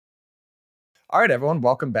All right, everyone,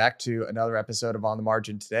 welcome back to another episode of On the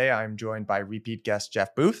Margin. Today, I'm joined by repeat guest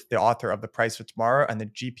Jeff Booth, the author of The Price of Tomorrow and the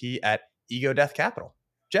GP at Ego Death Capital.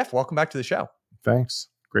 Jeff, welcome back to the show. Thanks.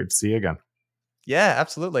 Great to see you again. Yeah,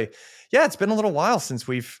 absolutely. Yeah, it's been a little while since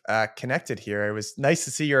we've connected here. It was nice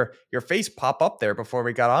to see your face pop up there before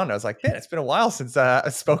we got on. I was like, man, it's been a while since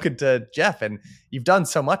I've spoken to Jeff, and you've done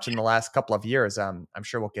so much in the last couple of years. I'm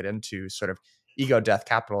sure we'll get into sort of Ego Death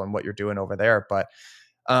Capital and what you're doing over there, but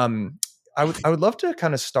um, I would love to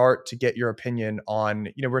kind of start to get your opinion on,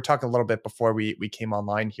 we were talking a little bit before we came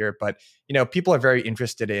online here, but people are very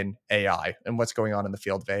interested in AI and what's going on in the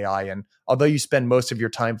field of AI. And although you spend most of your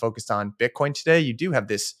time focused on Bitcoin today, you do have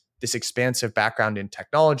this expansive background in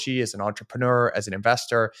technology as an entrepreneur, as an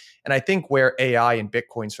investor. And I think where AI and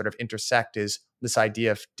Bitcoin sort of intersect is this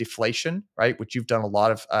idea of deflation, right? Which you've done a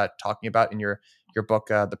lot of talking about in your book,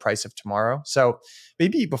 The Price of Tomorrow. So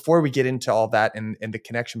maybe before we get into all that and the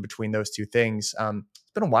connection between those two things,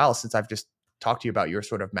 it's been a while since I've just talked to you about your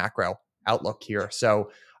sort of macro outlook here.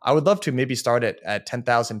 So I would love to maybe start at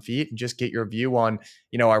 10,000 feet and just get your view on,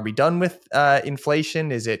 are we done with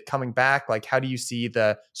inflation? Is it coming back? Like, how do you see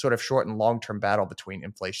the sort of short and long-term battle between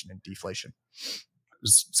inflation and deflation?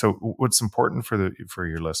 So what's important for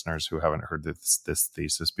your listeners who haven't heard this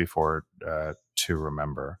thesis before to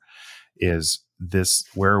remember is this: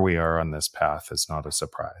 where we are on this path is not a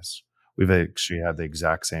surprise. We've actually had the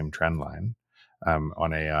exact same trend line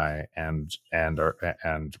on AI and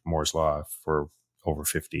Moore's law for over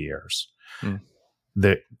 50 years. Mm.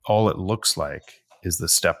 All it looks like is the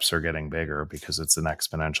steps are getting bigger because it's an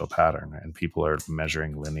exponential pattern and people are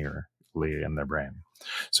measuring linearly in their brain.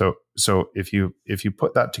 So if you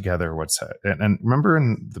put that together, and remember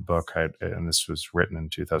in the book, and this was written in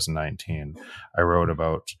 2019, I wrote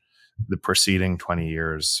about the preceding 20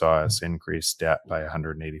 years saw us increase debt by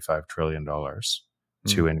 $185 trillion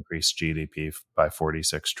to increase GDP by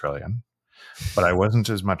 46 trillion. But I wasn't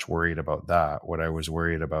as much worried about that. What I was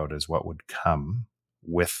worried about is what would come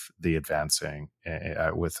with the advancements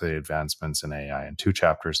in AI. And 2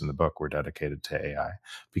 chapters in the book were dedicated to AI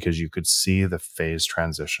because you could see the phase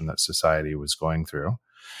transition that society was going through.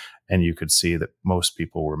 And you could see that most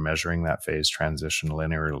people were measuring that phase transition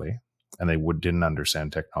linearly, and they didn't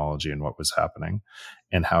understand technology and what was happening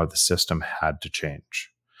and how the system had to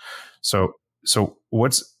change. So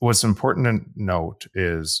what's important to note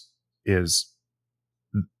is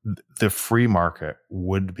the free market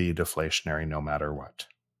would be deflationary no matter what.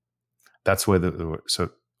 That's why so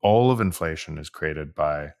all of inflation is created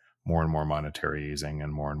by more and more monetary easing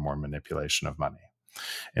and more manipulation of money.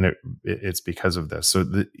 And it's because of this. So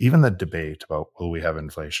even the debate about will we have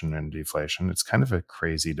inflation and deflation, it's kind of a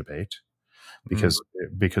crazy debate because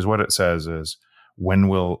what it says is when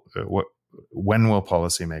will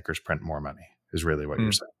policymakers print more money is really what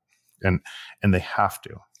you're saying. And they have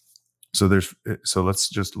to. So let's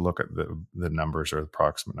just look at the numbers or the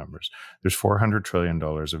approximate numbers. There's $400 trillion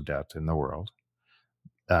of debt in the world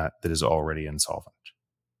that is already insolvent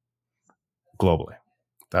globally.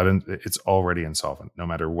 It's already insolvent. No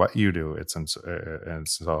matter what you do, it's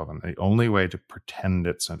insolvent. The only way to pretend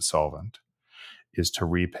it's insolvent is to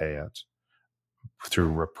repay it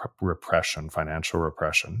through repression, financial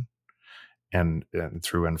repression, and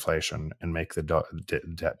through inflation, and make the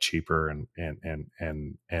debt cheaper in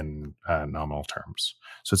nominal terms.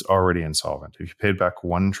 So it's already insolvent. If you paid back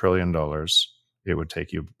 $1 trillion, it would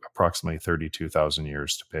take you approximately 32,000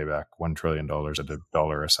 years to pay back $1 trillion at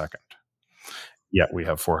 $1 a second. Yet we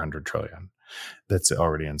have 400 trillion that's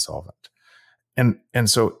already insolvent. And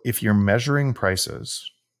so if you're measuring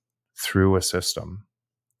prices through a system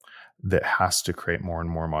that has to create more and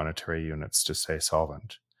more monetary units to stay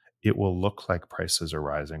solvent, it will look like prices are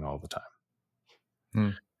rising all the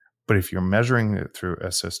time. But if you're measuring it through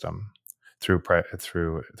a system, through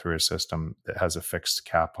a system that has a fixed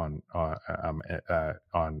cap on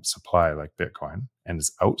supply like Bitcoin and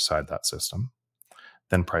is outside that system,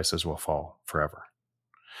 then prices will fall forever.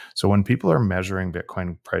 So when people are measuring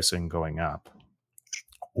Bitcoin pricing going up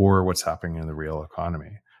or what's happening in the real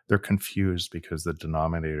economy, they're confused because the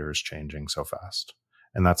denominator is changing so fast.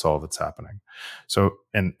 And that's all that's happening. So,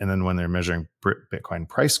 and then when they're measuring Bitcoin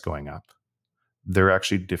price going up, they're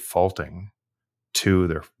actually defaulting to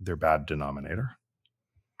their bad denominator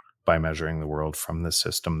by measuring the world from the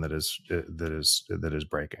system that is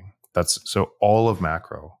breaking. So all of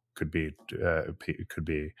macro could be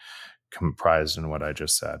comprised in what I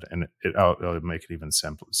just said, and I'll make it even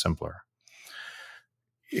simpler.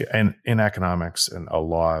 And in economics, and a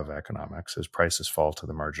law of economics is prices fall to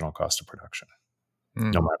the marginal cost of production.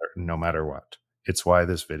 No matter what. It's why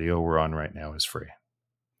this video we're on right now is free,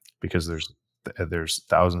 because there's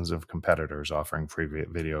thousands of competitors offering free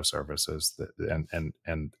video services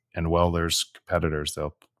and while there's competitors,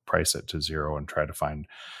 they'll price it to zero and try to find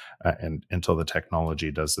and until the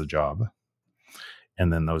technology does the job,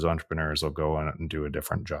 and then those entrepreneurs will go on and do a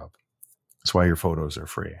different job. It's why your photos are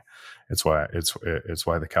free. It's why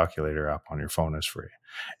the calculator app on your phone is free,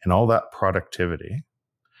 and all that productivity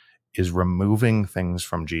is removing things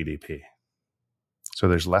from GDP. So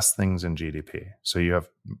there's less things in GDP. So you have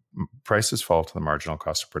prices fall to the marginal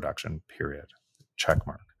cost of production, period. Check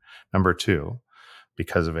mark. Number two,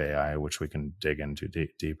 because of AI, which we can dig into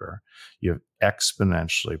deeper, you have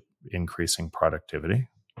exponentially increasing productivity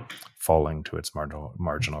falling to its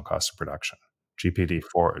marginal cost of production.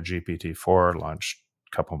 GPT-4 launched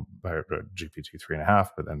GPT 3.5,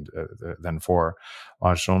 but then 4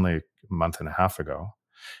 launched only a month and a half ago.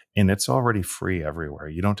 And it's already free everywhere.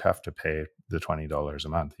 You don't have to pay the $20 a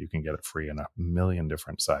month. You can get it free on a million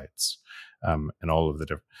different sites, and all of the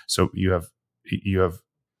different. So you have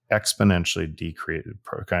exponentially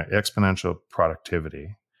exponential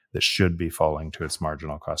productivity that should be falling to its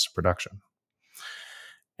marginal cost of production.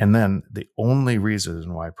 And then the only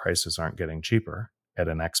reason why prices aren't getting cheaper at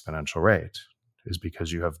an exponential rate is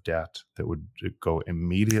because you have debt that would go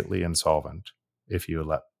immediately insolvent if you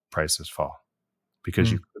let prices fall,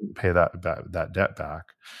 because you couldn't pay that debt back.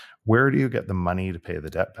 Where do you get the money to pay the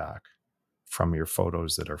debt back? From your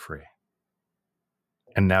photos that are free.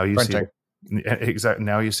 And now you Printing.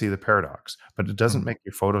 now you see the paradox, but it doesn't make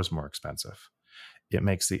your photos more expensive. It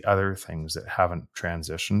makes the other things that haven't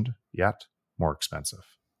transitioned yet more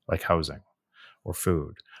expensive, like housing or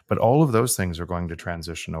food. But all of those things are going to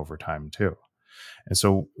transition over time too. And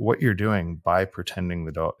so what you're doing by pretending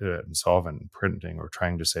the insolvent and printing or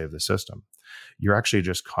trying to save the system, you're actually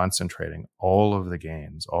just concentrating all of the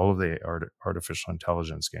gains, all of the artificial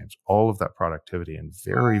intelligence gains, all of that productivity in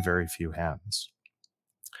very, very few hands.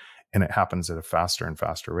 And it happens at a faster and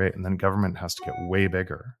faster rate. And then government has to get way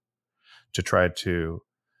bigger to try to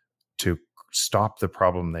stop the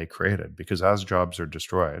problem they created. Because as jobs are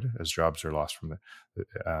destroyed, as jobs are lost from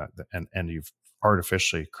and you've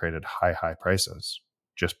artificially created high prices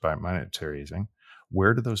just by monetary easing,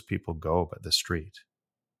 where do those people go but the street?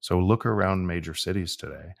 So look around major cities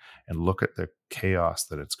today and look at the chaos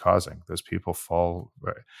that it's causing. Those people fall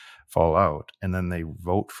out, and then they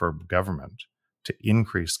vote for government to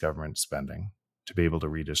increase government spending to be able to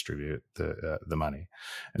redistribute the money.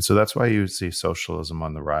 And so that's why you see socialism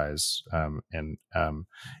on the rise, and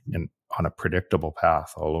on a predictable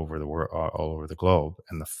path all over the world, all over the globe,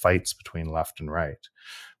 and the fights between left and right,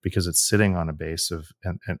 because it's sitting on a base of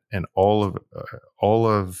and all of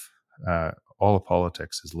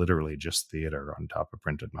politics is literally just theater on top of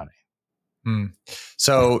printed money.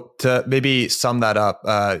 So to maybe sum that up,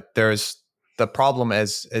 there's the problem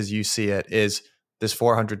as you see it is this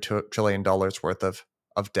 $400 trillion worth of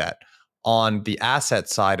debt. On the asset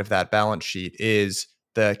side of that balance sheet is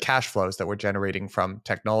the cash flows that we're generating from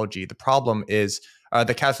technology. The problem is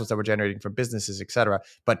the cash flows that we're generating from businesses, et cetera.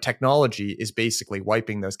 But technology is basically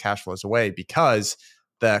wiping those cash flows away because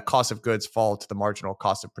the cost of goods fall to the marginal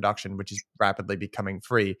cost of production, which is rapidly becoming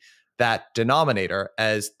free. That denominator,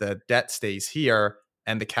 as the debt stays here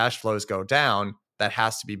and the cash flows go down, that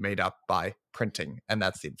has to be made up by printing. And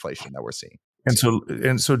that's the inflation that we're seeing. And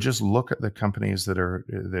so just look at the companies that are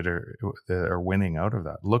winning out of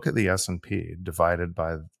that. Look at the S&P divided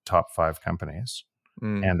by the top 5 companies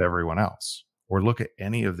and everyone else, or look at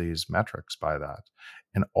any of these metrics by that.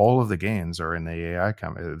 And all of the gains are in the AI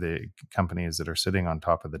the companies that are sitting on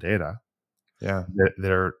top of the data. Yeah.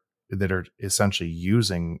 That are essentially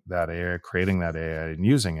using that AI, creating that AI and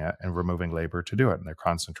using it and removing labor to do it. And they're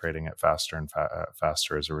concentrating it faster and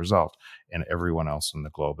faster as a result. And everyone else in the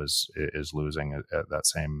globe is losing at that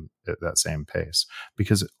same pace,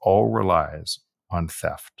 because it all relies on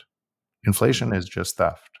theft. Inflation is just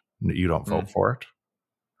theft. You don't vote for it,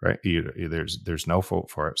 right? There's no vote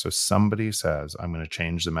for it. So somebody says, I'm going to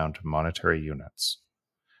change the amount of monetary units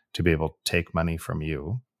to be able to take money from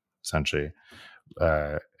you, essentially.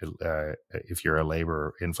 If you're a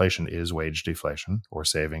labor, inflation is wage deflation or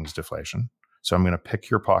savings deflation. So I'm going to pick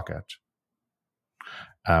your pocket,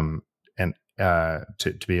 and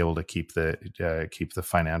to be able to keep the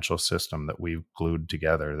financial system that we've glued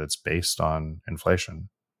together, that's based on inflation,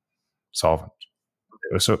 solvent.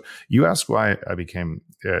 So you ask why I became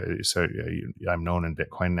I'm known in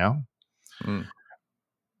Bitcoin now,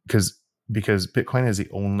 because Bitcoin is the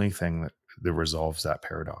only thing that resolves that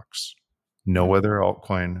paradox. No other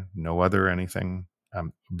altcoin, no other anything.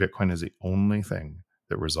 Bitcoin is the only thing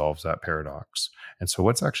that resolves that paradox. And so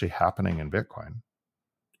what's actually happening in Bitcoin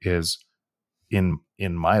is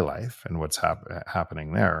in my life, and what's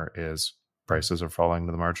happening there is prices are falling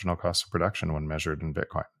to the marginal cost of production when measured in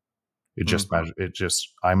Bitcoin.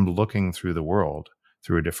 I'm looking through the world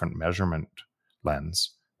through a different measurement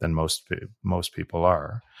lens than most people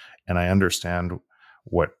are, and I understand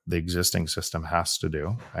what the existing system has to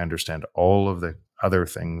do. I understand all of the other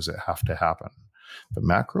things that have to happen, but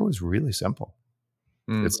macro is really simple.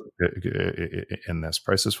 It's in this: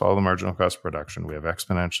 prices follow the marginal cost of production. We have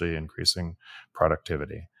exponentially increasing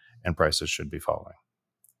productivity, and prices should be falling.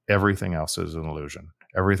 Everything else is an illusion.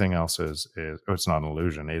 Everything else is it's not an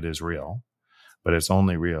illusion. It is real, but it's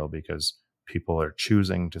only real because people are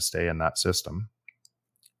choosing to stay in that system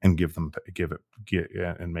and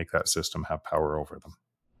and make that system have power over them.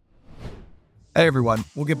 Hey everyone,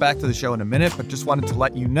 we'll get back to the show in a minute, but just wanted to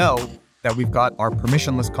let you know that we've got our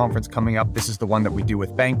permissionless conference coming up. This is the one that we do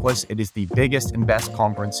with Bankless. It is the biggest and best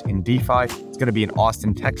conference in DeFi. It's going to be in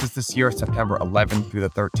Austin, Texas this year, September 11th through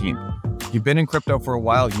the 13th. If you've been in crypto for a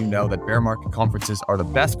while, you know that bear market conferences are the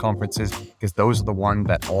best conferences because those are the ones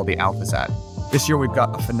that all the alpha's at. This year, we've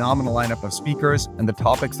got a phenomenal lineup of speakers, and the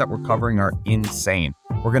topics that we're covering are insane.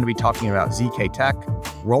 We're going to be talking about ZK Tech,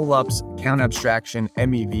 roll-ups, account abstraction,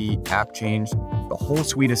 MEV, app change, the whole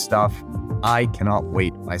suite of stuff. I cannot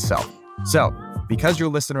wait myself. So, because you're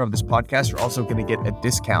a listener of this podcast, you're also going to get a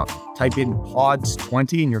discount. Type in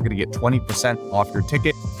PODS20 and you're going to get 20% off your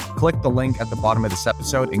ticket. Click the link at the bottom of this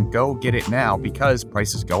episode and go get it now because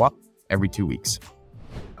prices go up every 2 weeks.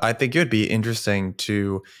 I think it would be interesting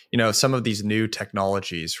to, some of these new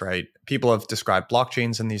technologies, right? People have described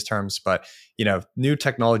blockchains in these terms, but, new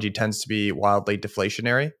technology tends to be wildly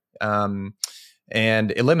deflationary.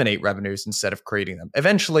 And eliminate revenues instead of creating them.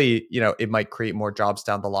 Eventually, it might create more jobs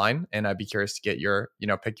down the line, and I'd be curious to get your,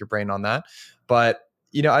 pick your brain on that. But,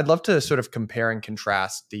 I'd love to sort of compare and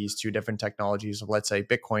contrast these two different technologies of, let's say,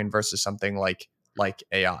 Bitcoin versus something like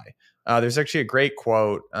AI. There's actually a great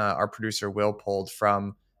quote our producer Will pulled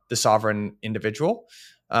from The Sovereign Individual.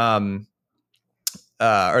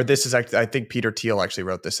 Or this is actually, I think Peter Thiel actually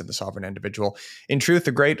wrote this in The Sovereign Individual. In truth,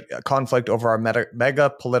 the great conflict over our mega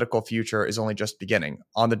political future is only just beginning.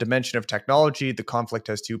 On the dimension of technology, the conflict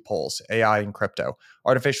has two poles, AI and crypto.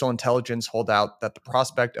 Artificial intelligence hold out that the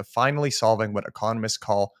prospect of finally solving what economists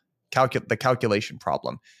call the calculation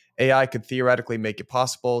problem. AI could theoretically make it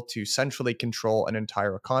possible to centrally control an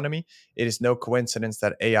entire economy. It is no coincidence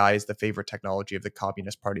that AI is the favorite technology of the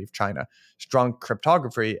Communist Party of China. Strong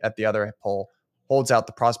cryptography at the other pole holds out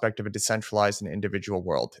the prospect of a decentralized and individual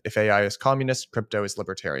world. If AI is communist, crypto is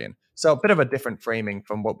libertarian. So a bit of a different framing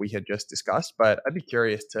from what we had just discussed, but I'd be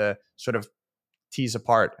curious to sort of tease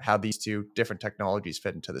apart how these two different technologies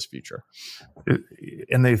fit into this future.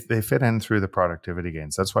 And they fit in through the productivity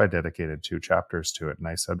gains. That's why I dedicated 2 chapters to it. And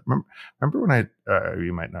I said, remember when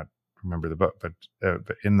you might not remember the book, but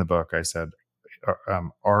in the book I said,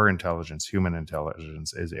 our intelligence, human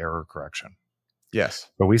intelligence, is error correction. Yes.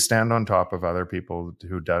 But we stand on top of other people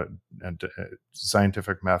who do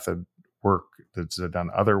scientific method work that's done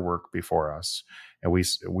other work before us. And we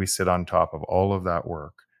sit on top of all of that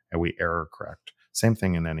work and we error correct. Same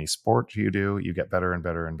thing in any sport you do. You get better and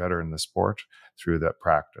better and better in the sport through that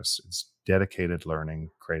practice. It's dedicated learning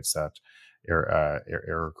creates that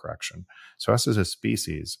error correction. So us as a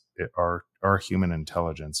species, our human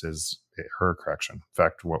intelligence is error correction. In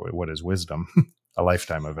fact, what is wisdom? A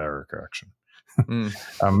lifetime of error correction.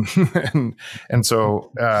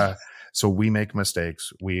 So we make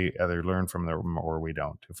mistakes. We either learn from them or we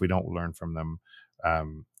don't. If we don't learn from them,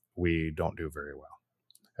 we don't do very well.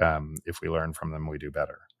 If we learn from them, we do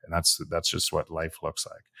better. And that's just what life looks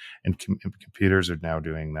like. And computers are now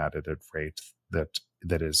doing that at a rate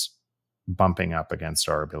that is bumping up against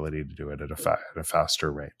our ability to do it at a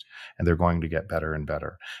faster rate. And they're going to get better and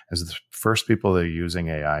better. As the first people that are using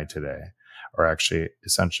AI today are actually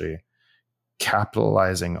essentially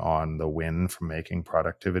capitalizing on the win from making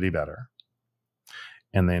productivity better.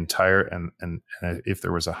 And the entire, and if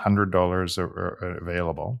there was $100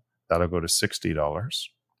 available, that'll go to $60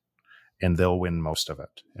 and they'll win most of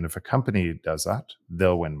it. And if a company does that,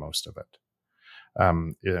 they'll win most of it.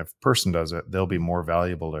 If a person does it, they'll be more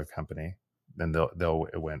valuable to a company, then they'll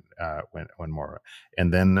win more.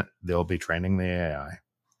 And then they'll be training the AI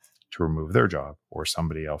to remove their job or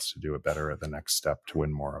somebody else to do it better at the next step to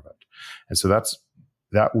win more of it. And so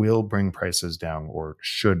that will bring prices down, or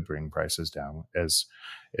should bring prices down, as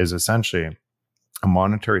essentially a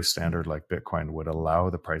monetary standard like Bitcoin would allow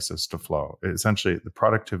the prices to flow, essentially the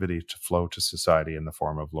productivity to flow to society in the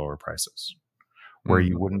form of lower prices, where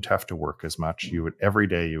you wouldn't have to work as much. Every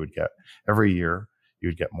year you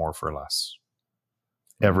would get more for less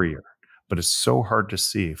every year. but it's so hard to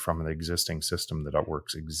see from the existing system that it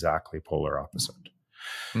works exactly polar opposite.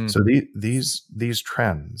 Mm. So these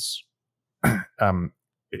trends,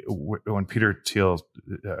 when Peter Thiel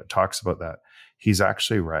talks about that, he's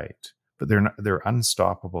actually right. But they're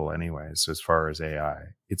unstoppable anyways. As far as AI,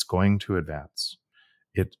 it's going to advance.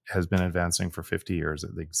 It has been advancing for 50 years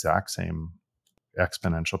at the exact same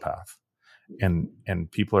exponential path. And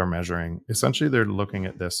people are measuring, essentially they're looking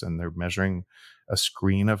at this and they're measuring a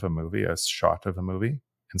screen of a movie, a shot of a movie,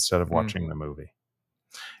 instead of watching the movie.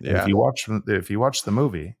 And if you watch the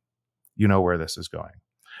movie, you know where this is going.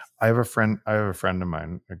 I have a friend of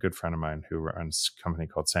mine, a good friend of mine, who runs a company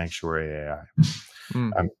called Sanctuary AI.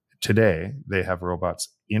 Today, they have robots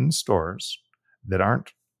in stores that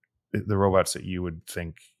aren't the robots that you would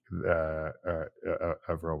think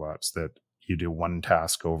of robots that you do one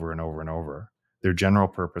task over and over and over. They're general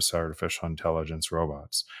purpose artificial intelligence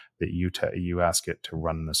robots that you ask it to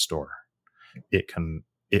run the store. It can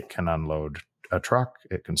unload a truck,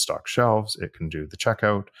 it can stock shelves, it can do the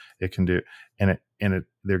checkout, it can do, and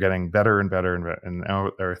they're getting better and better and better. And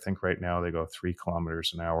now I think right now they go 3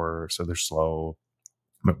 kilometers an hour, so they're slow.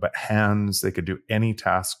 But hands, they could do any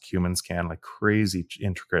task humans can, like crazy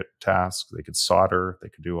intricate tasks. They could solder, they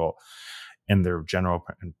could do all, and their general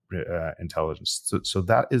intelligence. So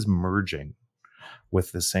that is merging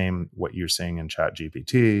with the same, what you're seeing in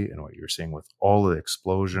ChatGPT and what you're seeing with all the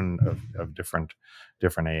explosion of different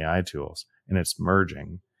AI tools. And it's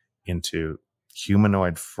merging into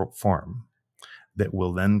humanoid form that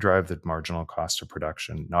will then drive the marginal cost of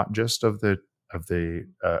production, not just of the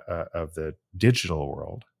digital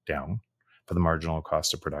world down, but the marginal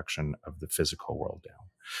cost of production of the physical world down.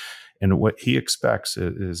 And what he expects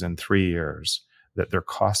is in 3 years that their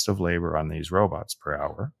cost of labor on these robots per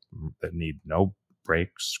hour that need no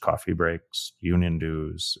breaks, coffee breaks, union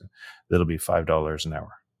dues, that'll be $5 an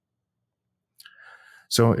hour.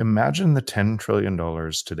 So imagine the $10 trillion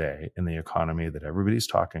today in the economy that everybody's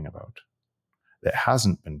talking about that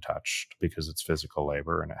hasn't been touched because it's physical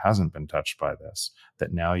labor and it hasn't been touched by this,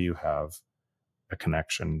 that now you have a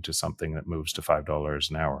connection to something that moves to $5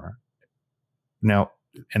 an hour. Now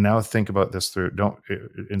think about this through,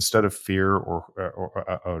 instead of fear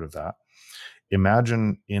or out of that,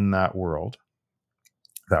 imagine in that world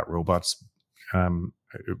that robot's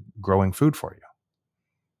growing food for you.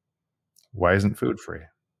 Why isn't food free?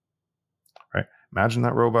 Right? Imagine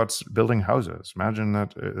that robot's building houses. Imagine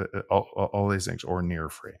that all these things, or near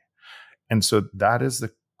free. And so that is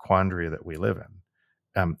the quandary that we live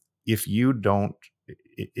in. If you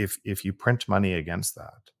print money against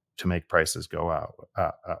that to make prices go up,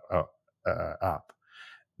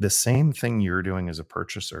 the same thing you're doing as a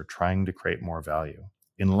purchaser, trying to create more value,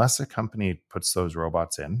 unless a company puts those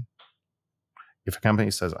robots in. If a company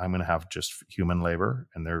says, I'm going to have just human labor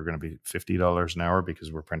and they're going to be $50 an hour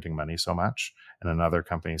because we're printing money so much, and another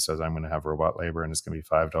company says, I'm going to have robot labor and it's going to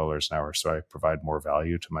be $5 an hour, so I provide more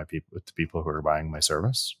value to my people who are buying my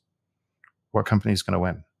service, what company is going to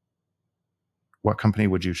win? What company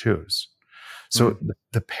would you choose? So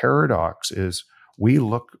the paradox is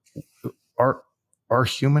our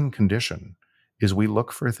human condition is we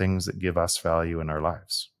look for things that give us value in our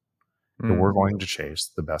lives. And we're going to chase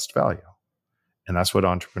the best value. And that's what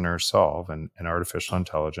entrepreneurs solve, and artificial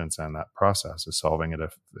intelligence and that process is solving at a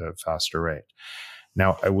faster rate.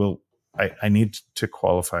 Now, I need to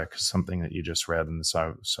qualify, because something that you just read in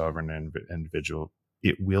the sovereign individual,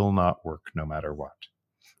 it will not work no matter what.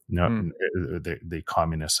 The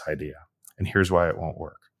communist idea. And here's why it won't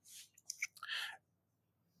work.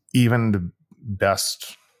 Even the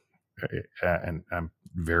best, and I'm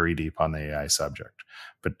very deep on the AI subject,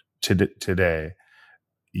 but today,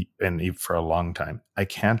 and for a long time, I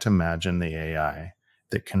can't imagine the AI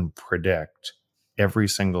that can predict every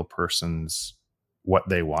single person's what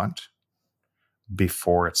they want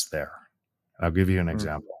before it's there. And I'll give you an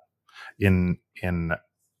example. In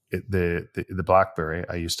the BlackBerry,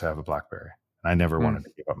 I used to have a BlackBerry, and I never wanted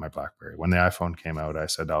to give up my BlackBerry. When the iPhone came out, I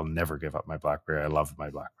said, I'll never give up my BlackBerry. I love my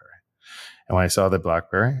BlackBerry. And when I saw the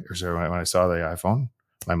BlackBerry, when I saw the iPhone,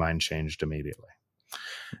 my mind changed immediately.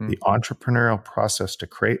 The entrepreneurial process to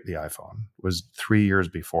create the iPhone was 3 years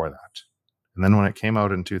before that. And then when it came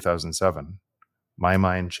out in 2007, my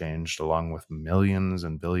mind changed along with millions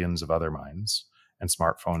and billions of other minds, and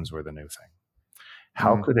smartphones were the new thing.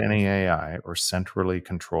 How could any AI or centrally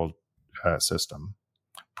controlled system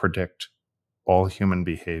predict all human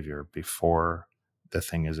behavior before the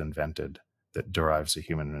thing is invented that derives a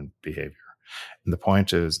human behavior? And the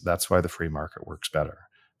point is, that's why the free market works better,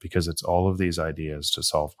 because it's all of these ideas to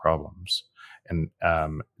solve problems and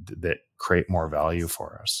that create more value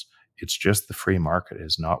for us. It's just the free market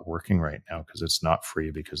is not working right now because it's not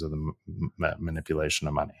free because of the manipulation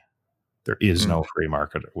of money. There is no free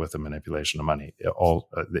market with the manipulation of money.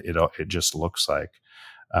 It just looks like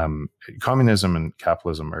communism and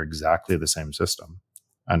capitalism are exactly the same system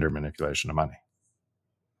under manipulation of money.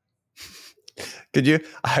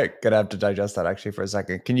 I'm gonna have to digest that actually for a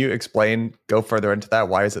second. Can you go further into that?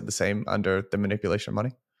 Why is it the same under the manipulation of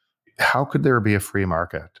money? How could there be a free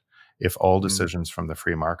market if all decisions from the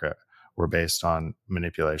free market were based on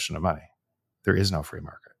manipulation of money? There is no free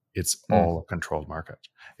market. It's all a controlled market.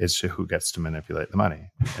 It's who gets to manipulate the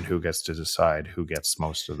money and who gets to decide who gets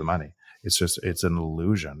most of the money. It's an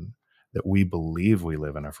illusion that we believe we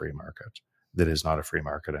live in a free market that is not a free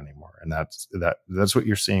market anymore. And that's what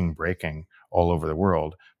you're seeing breaking all over the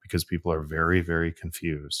world because people are very, very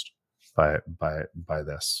confused by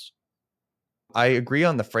this. I agree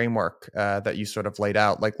on the framework that you sort of laid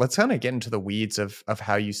out. Like, let's kind of get into the weeds of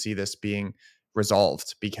how you see this being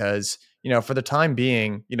resolved, because for the time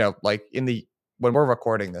being, like when we're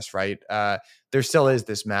recording this, right, there still is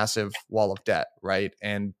this massive wall of debt, right,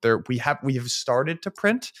 and we have started to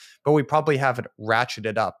print, but we probably haven't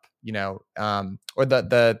ratcheted up, or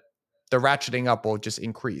the ratcheting up will just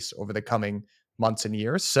increase over the coming months and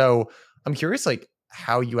years. So I'm curious, like,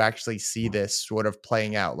 how you actually see this sort of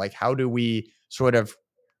playing out. Like, how do we sort of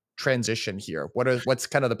transition here? What's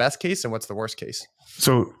kind of the best case and what's the worst case?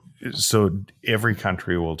 So every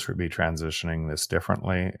country will be transitioning this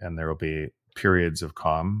differently, and there will be periods of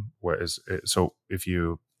calm. So if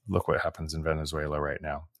you look what happens in Venezuela right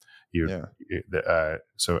now,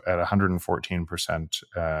 so at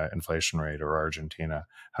 114% inflation rate, or Argentina,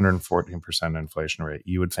 114% inflation rate,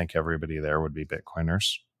 you would think everybody there would be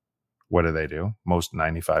Bitcoiners. What do? Most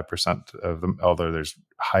 95% of them, although there's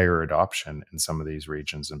higher adoption in some of these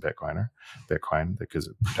regions in Bitcoin, because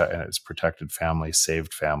it's protected families,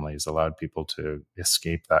 saved families, allowed people to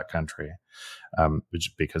escape that country,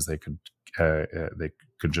 because they could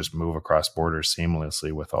just move across borders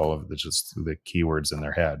seamlessly with all of the keywords in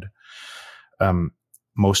their head.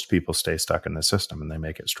 Most people stay stuck in the system, and they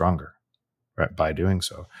make it stronger. Right, by doing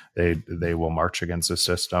so, they will march against the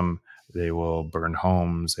system. They will burn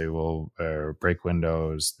homes. They will break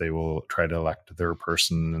windows. They will try to elect their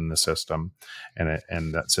person in the system, and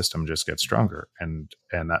that system just gets stronger. And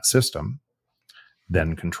that system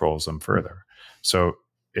then controls them further. So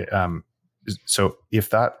if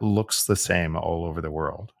that looks the same all over the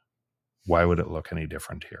world, why would it look any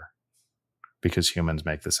different here? Because humans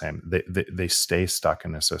make the same. They stay stuck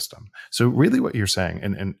in a system. So really what you're saying,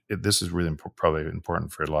 and this is really probably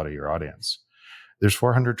important for a lot of your audience, there's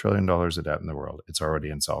 $400 trillion of debt in the world. It's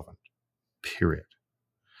already insolvent, period.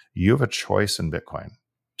 You have a choice in Bitcoin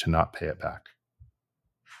to not pay it back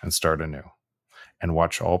and start anew and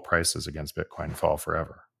watch all prices against Bitcoin fall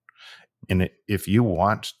forever. And if you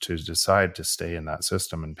want to decide to stay in that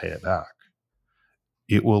system and pay it back,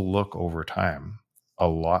 it will look over time a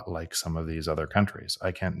lot like some of these other countries.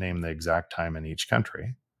 I can't name the exact time in each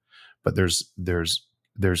country, but there's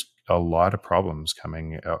a lot of problems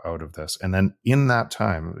coming out of this. And then in that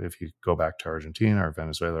time, if you go back to Argentina or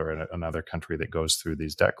Venezuela or another country that goes through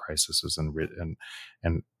these debt crises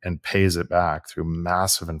and pays it back through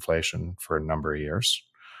massive inflation for a number of years,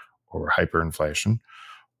 or hyperinflation,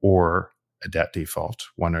 or a debt default,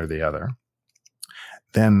 one or the other,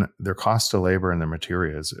 then their cost of labor and their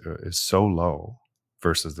materials is so low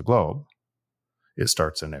versus the globe, it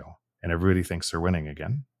starts anew, and everybody thinks they're winning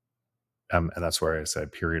again. And that's where I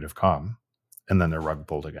said period of calm, and then they're rug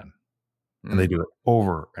pulled again. And they do it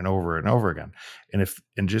over and over and over again.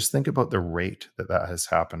 And just think about the rate that has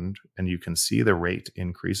happened, and you can see the rate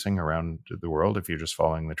increasing around the world if you're just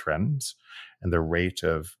following the trends, and the rate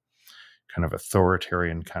of kind of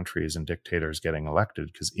authoritarian countries and dictators getting elected,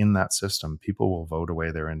 because in that system, people will vote away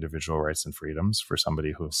their individual rights and freedoms for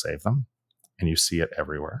somebody who will save them. And you see it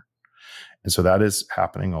everywhere. And so that is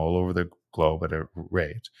happening all over the globe at a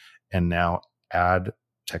rate. And now add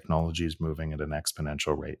technology is moving at an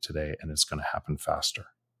exponential rate today, and it's going to happen faster.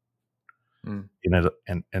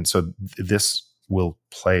 And so this will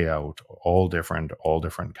play out all different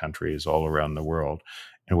countries all around the world.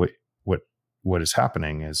 And what is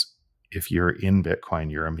happening is, if you're in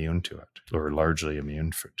Bitcoin, you're immune to it, or largely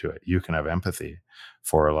immune to it. You can have empathy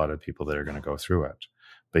for a lot of people that are going to go through it,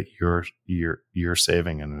 but you're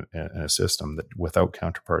saving in a system that without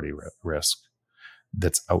counterparty risk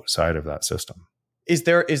that's outside of that system. Is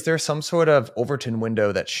there some sort of Overton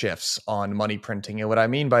window that shifts on money printing? And what I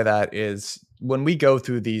mean by that is, when we go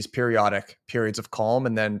through these periodic periods of calm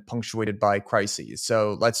and then punctuated by crises.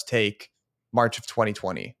 So let's take March of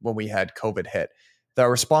 2020, when we had COVID hit. the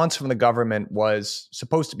response from the government was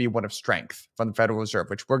supposed to be one of strength from the Federal Reserve,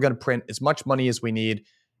 which we're going to print as much money as we need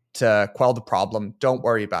to quell the problem. Don't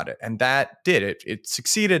worry about it. And that did it. It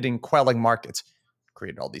succeeded in quelling markets,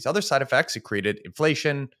 created all these other side effects. It created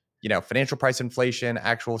inflation, financial price inflation,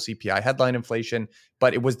 actual CPI headline inflation,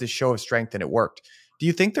 but it was this show of strength and it worked. Do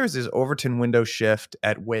you think there's this Overton window shift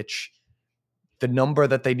at which the number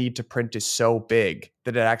that they need to print is so big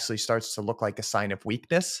that it actually starts to look like a sign of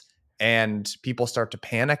weakness, and people start to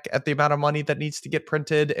panic at the amount of money that needs to get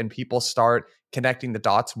printed, and people start connecting the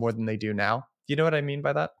dots more than they do now? You know what I mean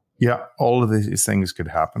by that? Yeah, all of these things could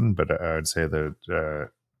happen, but I would say that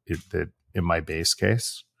in my base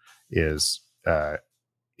case is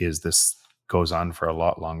this goes on for a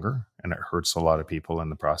lot longer and it hurts a lot of people in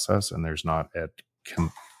the process, and there's not a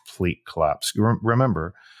complete collapse.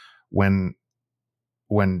 Remember when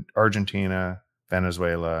Argentina,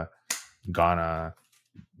 Venezuela, Ghana,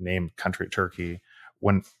 named country Turkey,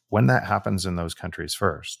 when that happens in those countries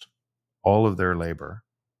first, all of their labor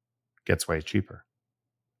gets way cheaper,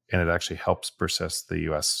 and it actually helps persist the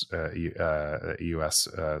U.S.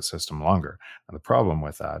 System longer. And the problem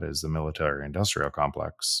with that is the military-industrial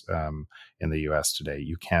complex in the U.S. today.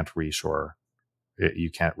 You can't reshore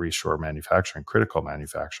manufacturing, critical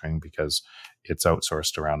manufacturing, because it's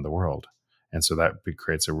outsourced around the world. And so that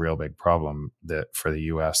creates a real big problem that for the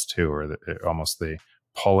U.S. too, or almost the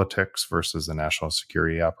politics versus the national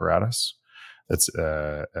security apparatus that's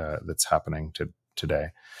happening today.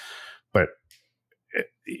 But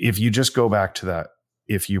if you just go back to that,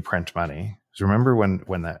 if you print money, so remember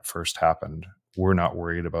when that first happened, we're not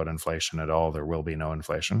worried about inflation at all. There will be no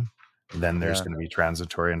inflation. Then there's going to be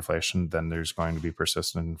transitory inflation. Then there's going to be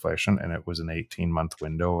persistent inflation. And it was an 18-month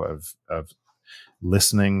window of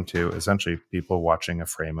listening to essentially people watching a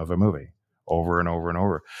frame of a movie over and over and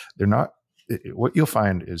over. They're not, what you'll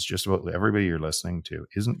find is just about everybody you're listening to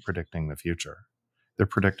isn't predicting the future. They're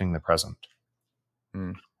predicting the present.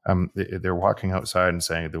 Mm. They're walking outside and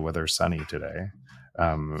saying the weather's sunny today.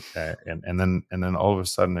 And then all of a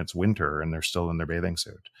sudden it's winter and they're still in their bathing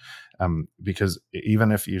suit. Because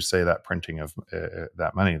even if you say that printing of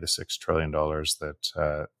that money, the $6 trillion,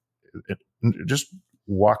 just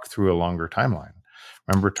walk through a longer timeline.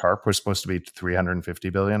 Remember, TARP was supposed to be 350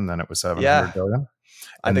 billion, then it was 700 billion.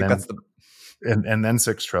 I think that's and then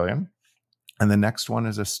 6 trillion. And the next one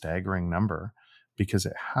is a staggering number, because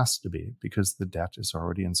it has to be, because the debt is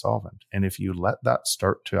already insolvent. And if you let that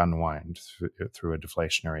start to unwind through a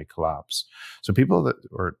deflationary collapse, so people that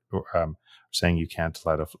are saying you can't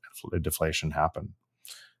let a deflation happen,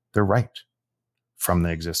 they're right from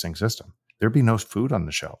the existing system. There'd be no food on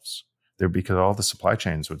the shelves. Because all the supply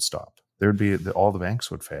chains would stop. There'd be all the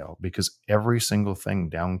banks would fail, because every single thing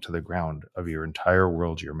down to the ground of your entire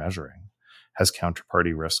world you're measuring has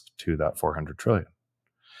counterparty risk to that 400 trillion.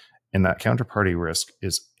 And that counterparty risk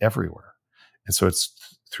is everywhere. And so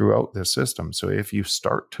it's throughout the system. So if you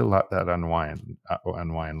start to let that unwind,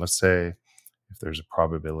 let's say if there's a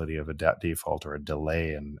probability of a debt default or a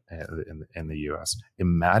delay in the US,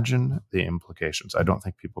 imagine the implications. I don't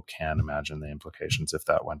think people can imagine the implications if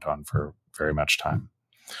that went on for very much time,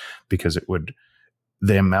 because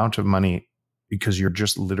the amount of money, because you're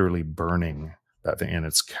just literally burning that thing and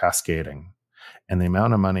it's cascading, and the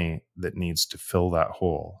amount of money that needs to fill that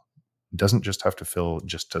hole doesn't just have to fill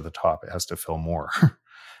just to the top, it has to fill more.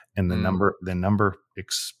 And the number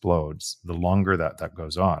explodes the longer that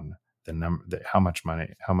goes on. How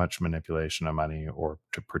much manipulation of money, or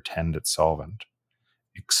to pretend it's solvent,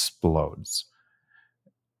 explodes.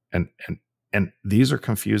 And these are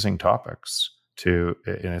confusing topics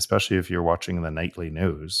and especially if you're watching the nightly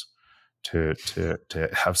news, to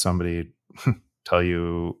have somebody tell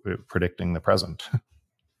you predicting the present.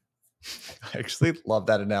 I actually love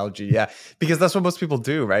that analogy. Yeah, because that's what most people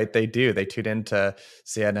do, right? They tune into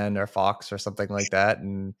CNN or Fox or something like that,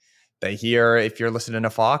 and they hear, if you're listening to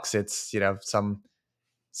Fox, it's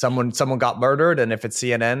someone got murdered, and if it's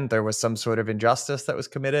CNN, there was some sort of injustice that was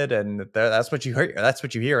committed, and that's what you hear. That's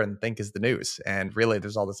what you hear and think is the news. And really,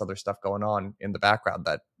 there's all this other stuff going on in the background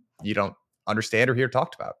that you don't understand or hear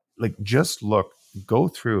talked about. Like, just go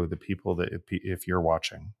through the people that if you're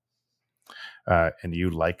watching, and you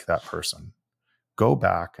like that person, go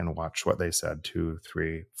back and watch what they said 2,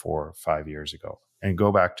 3, 4, 5 years ago, and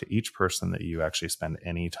go back to each person that you actually spend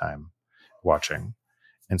any time watching,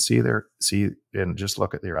 and and just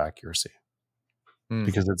look at their accuracy,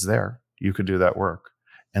 because it's there. You could do that work.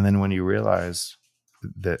 And then when you realize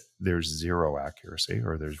that there's zero accuracy,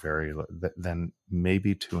 or there's very, then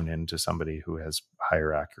maybe tune into somebody who has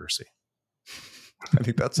higher accuracy. I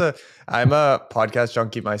think I'm a podcast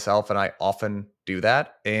junkie myself, and I often do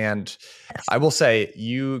that. And I will say,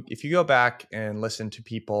 if you go back and listen to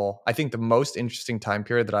people, I think the most interesting time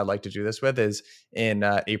period that I like to do this with is in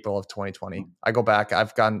April of 2020. I go back,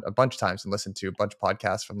 I've gone a bunch of times and listened to a bunch of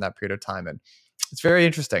podcasts from that period of time. And it's very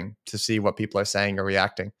interesting to see what people are saying or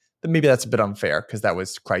reacting. But maybe that's a bit unfair because that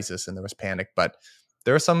was crisis and there was panic. But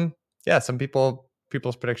there are some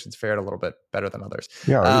people's predictions fared a little bit better than others.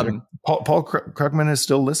 Yeah, Paul Krugman is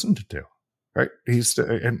still listened to, right? He's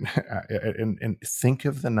and think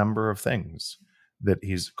of the number of things that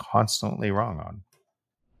he's constantly wrong on.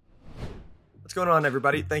 What's going on,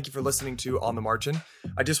 everybody? Thank you for listening to On the Margin.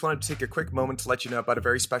 I just wanted to take a quick moment to let you know about a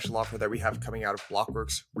very special offer that we have coming out of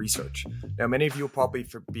Blockworks Research. Now, many of you will probably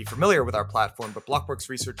be familiar with our platform, but Blockworks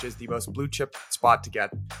Research is the most blue chip spot to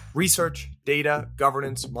get research, data,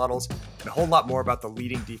 governance, models, and a whole lot more about the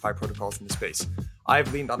leading DeFi protocols in the space.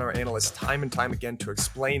 I've leaned on our analysts time and time again to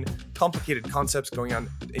explain complicated concepts going on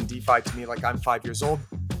in DeFi to me like I'm 5 years old.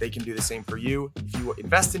 They can do the same for you. If you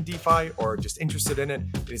invest in DeFi or are just interested in it,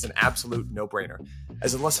 it is an absolute no-brainer.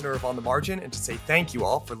 As a listener of On the Margin, and to say thank you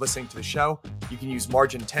all for listening to the show, you can use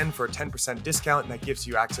Margin 10 for a 10% discount, and that gives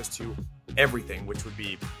you access to everything, which would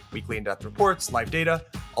be weekly in-depth reports, live data,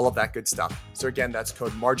 all of that good stuff. So again, that's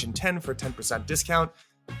code Margin 10 for a 10% discount.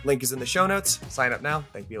 Link is in the show notes. Sign up now.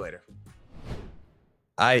 Thank you later.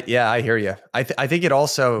 I hear you. I think it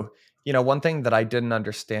also, one thing that I didn't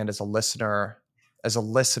understand as a listener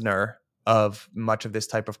of much of this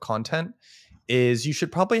type of content is you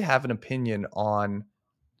should probably have an opinion on.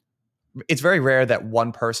 It's very rare that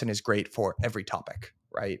one person is great for every topic,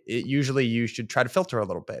 right? Usually you should try to filter a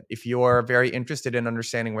little bit. If you're very interested in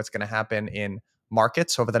understanding what's going to happen in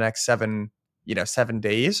markets over the next 7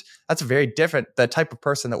 days, that's very different. The type of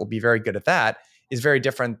person that will be very good at that is very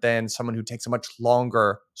different than someone who takes a much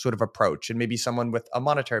longer sort of approach, and maybe someone with a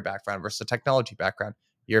monetary background versus a technology background.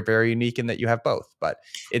 You're very unique in that you have both, but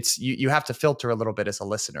it's you have to filter a little bit as a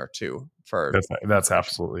listener too. That's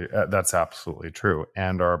absolutely true.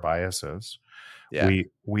 And our biases,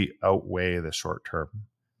 we outweigh the short term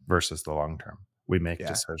versus the long term. We make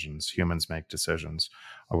decisions. Humans make decisions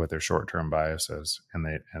with their short term biases, and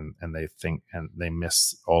they think and they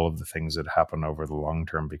miss all of the things that happen over the long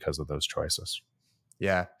term because of those choices.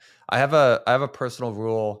 Yeah, I have a personal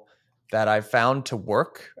rule that I found to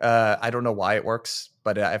work. I don't know why it works,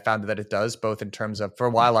 but I found that it does, both in terms of, for a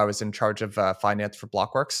while I was in charge of finance for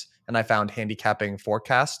Blockworks, and I found handicapping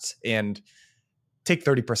forecasts and take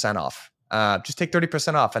 30% off. Just take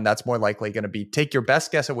 30% off, and that's more likely going to be, take your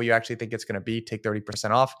best guess at what you actually think it's going to be, take 30%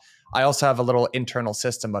 off. I also have a little internal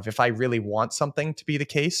system of, if I really want something to be the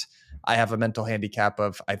case, I have a mental handicap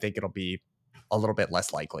of, I think it'll be a little bit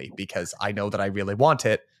less likely because I know that I really want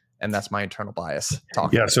it. And that's my internal bias.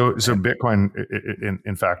 So Bitcoin,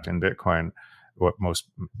 in fact, in Bitcoin, what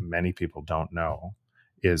many people don't know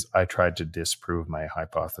is I tried to disprove my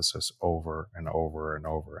hypothesis over and over and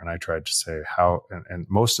over. And I tried to say how, and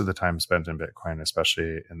most of the time spent in Bitcoin,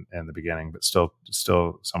 especially in the beginning, but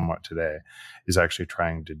still somewhat today, is actually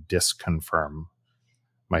trying to disconfirm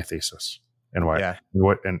my thesis. And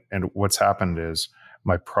what's happened is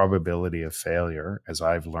my probability of failure, as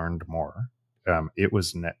I've learned more, it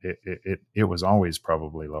was always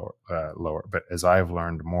probably lower. But as I've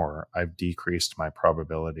learned more, I've decreased my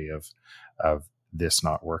probability of this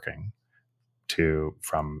not working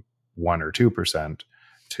from 1 or 2%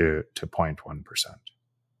 to 0.1%.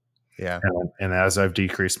 Yeah. And as I've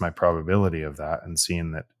decreased my probability of that and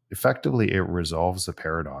seen that effectively it resolves the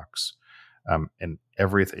paradox. And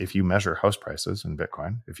everything, if you measure house prices in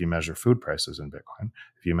Bitcoin, if you measure food prices in Bitcoin,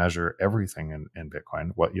 if you measure everything in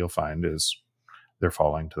Bitcoin, what you'll find is they're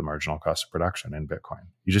falling to the marginal cost of production in Bitcoin.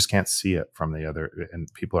 You just can't see it from the other,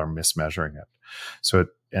 and people are mismeasuring it. So,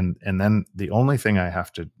 and then the only thing I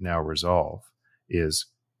have to now resolve is,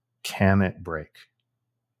 can it break?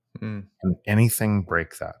 Can anything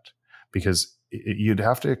break that? Because you'd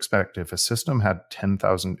have to expect, if a system had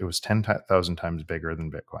 10,000, it was 10,000 times bigger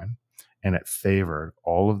than Bitcoin, and it favored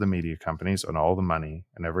all of the media companies and all the money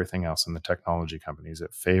and everything else in the technology companies.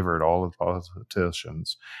 It favored all of the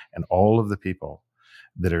politicians and all of the people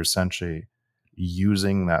that are essentially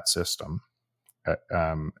using that system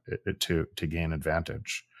to gain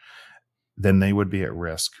advantage. Then they would be at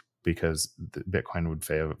risk, because Bitcoin would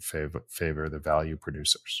favor the value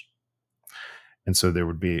producers. And so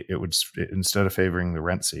instead of favoring the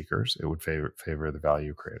rent seekers, it would favor the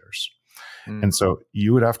value creators. And so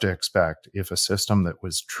you would have to expect, if a system that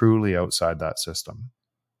was truly outside that system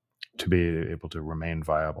to be able to remain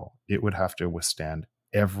viable, it would have to withstand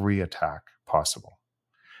every attack possible.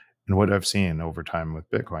 And what I've seen over time with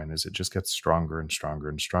Bitcoin is it just gets stronger and stronger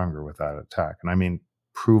and stronger with that attack. And I mean,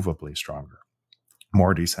 provably stronger,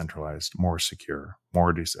 more decentralized, more secure,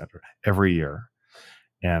 more decentralized every year.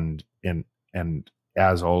 And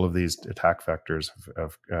as all of these attack vectors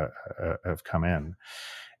have come in,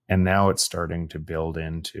 and now it's starting to build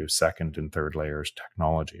into second and third layers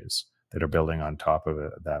technologies that are building on top of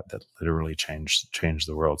it that literally change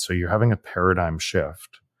the world. So you're having a paradigm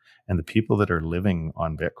shift, and the people that are living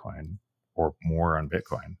on Bitcoin or more on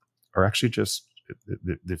Bitcoin are actually just.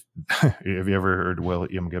 Have you ever heard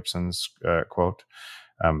William Gibson's quote?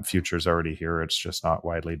 Future's already here; it's just not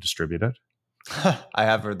widely distributed. I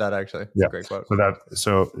have heard that actually. It's Yeah. a great quote.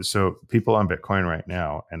 So people on Bitcoin right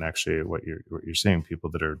now, and actually what you're seeing,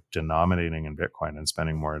 people that are denominating in Bitcoin and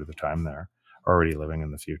spending more of the time there, are already living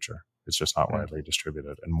in the future. It's just not widely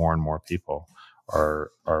distributed, and more people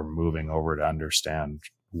are moving over to understand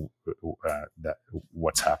that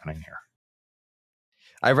what's happening here.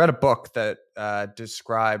 I read a book that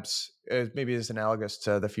describes, maybe is analogous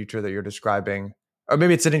to the future that you're describing, or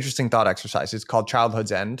maybe it's an interesting thought exercise. It's called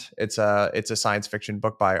Childhood's End. It's a science fiction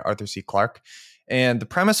book by Arthur C. Clarke, and the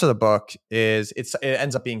premise of the book is it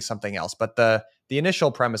ends up being something else. But the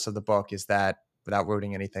initial premise of the book is that, without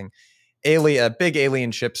ruining anything, a big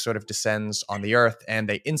alien ship sort of descends on the Earth, and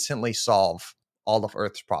they instantly solve all of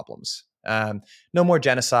Earth's problems. No more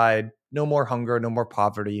genocide, no more hunger, no more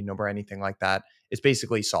poverty, no more anything like that. It's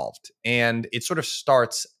basically solved, and it sort of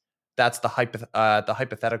starts. That's the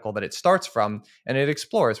hypothetical that it starts from, and it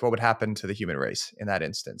explores what would happen to the human race in that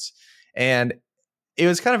instance. And it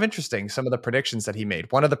was kind of interesting, some of the predictions that he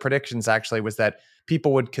made. One of the predictions actually was that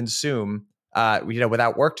people would consume,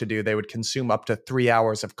 without work to do, they would consume up to 3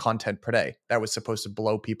 hours of content per day. That was supposed to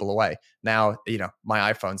blow people away. Now,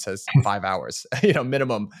 my iPhone says 5 hours,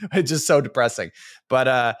 minimum. It's just so depressing.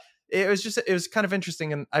 But it was kind of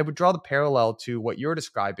interesting. And I would draw the parallel to what you're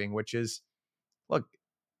describing, which is, look,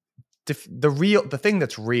 the thing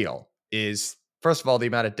that's real is, first of all, the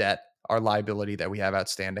amount of debt, our liability that we have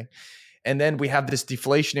outstanding. And then we have this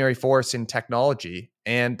deflationary force in technology.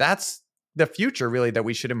 And that's the future, really, that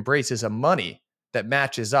we should embrace, is a money that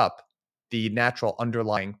matches up the natural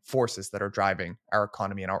underlying forces that are driving our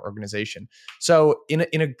economy and our organization. So in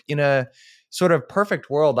a sort of perfect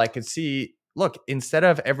world, I could see, look, instead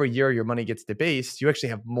of every year your money gets debased, you actually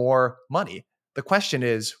have more money. The question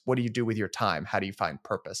is, what do you do with your time? How do you find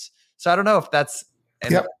purpose? So I don't know if that's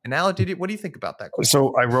an analogy. What do you think about that question?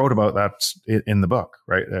 So I wrote about that in the book,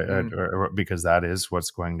 right? Because that is what's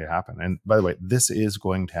going to happen. And by the way, this is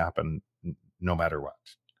going to happen no matter what.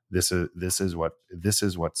 This is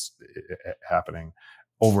what's happening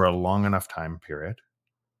over a long enough time period.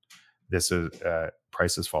 This is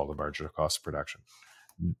prices fall to marginal cost of production.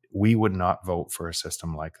 We would not vote for a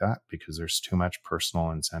system like that because there's too much personal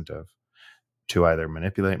incentive to either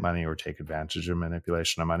manipulate money or take advantage of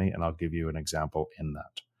manipulation of money. And I'll give you an example in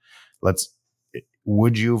that.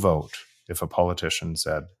 Would you vote if a politician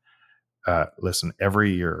said, listen,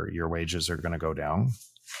 every year your wages are going to go down,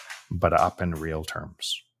 but up in real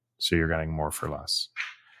terms. So you're getting more for less.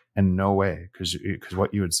 And no way, because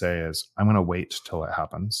what you would say is, I'm going to wait till it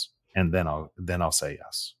happens, and then I'll say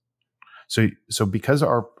yes. So because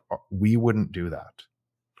we wouldn't do that.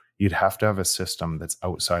 You'd have to have a system that's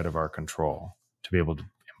outside of our control to be able to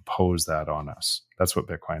impose that on us. That's what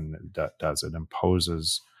Bitcoin does. It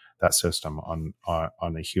imposes that system on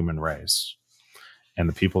the human race, and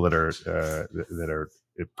the people that are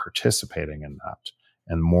participating in that,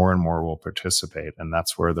 and more will participate, and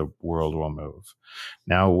that's where the world will move.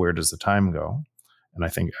 Now, where does the time go? And I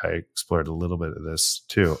think I explored a little bit of this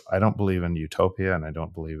too. I don't believe in utopia, and I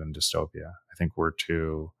don't believe in dystopia. I think we're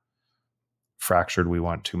too fractured. We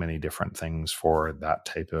want too many different things for that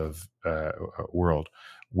type of world.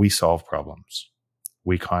 We solve problems.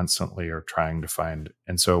 We constantly are trying to find.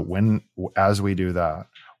 And so as we do that,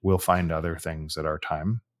 we'll find other things at our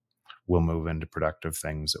time. We'll move into productive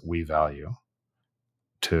things that we value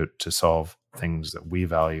to solve things that we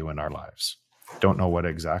value in our lives. Don't know what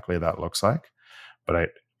exactly that looks like,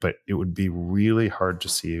 but it would be really hard to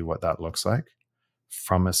see what that looks like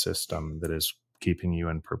from a system that is keeping you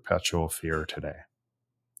in perpetual fear today.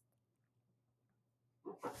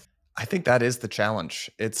 I think that is the challenge.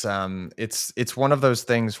 It's one of those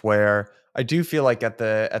things where I do feel like at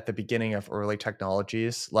the beginning of early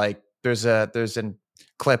technologies, like there's a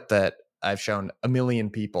clip that I've shown a million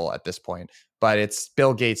people at this point, but it's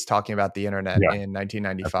Bill Gates talking about the internet in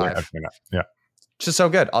 1995. Yeah. Just so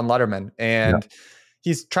good on Letterman. And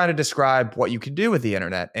he's trying to describe what you could do with the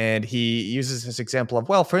internet. And he uses this example of,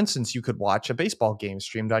 well, for instance, you could watch a baseball game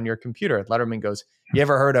streamed on your computer. Letterman goes, you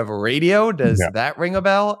ever heard of a radio? Does that ring a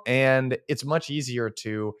bell? And it's much easier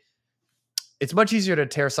to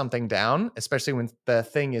tear something down, especially when the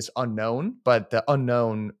thing is unknown, but the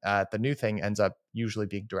unknown, the new thing ends up usually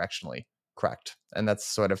being directionally correct. And that's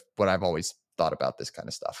sort of what I've always thought about this kind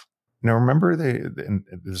of stuff. Now, remember, and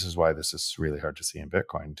this is why this is really hard to see in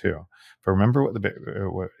Bitcoin too. But remember what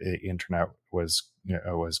the internet was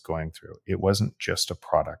going through. It wasn't just a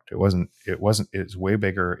product. It's way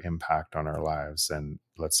bigger impact on our lives than,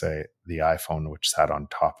 let's say, the iPhone, which sat on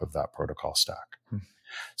top of that protocol stack.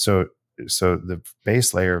 So the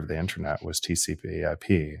base layer of the internet was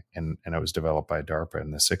TCP/IP, and it was developed by DARPA in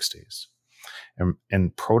the 60s.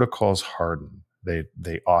 And protocols harden.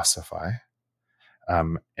 They ossify.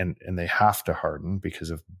 And they have to harden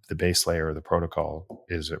because if the base layer of the protocol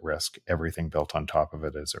is at risk, everything built on top of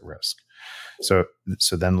it is at risk. So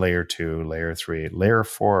then layer 2, layer 3, layer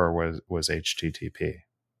 4 was HTTP.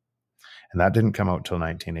 And that didn't come out till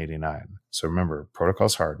 1989. So remember,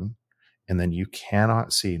 protocols harden, and then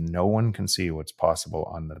no one can see what's possible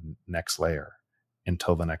on the next layer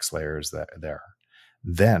until the next layer is there.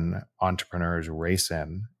 Then entrepreneurs race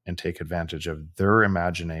in and take advantage of their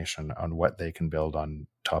imagination on what they can build on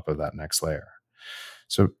top of that next layer.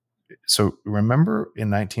 So remember in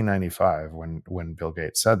 1995 when Bill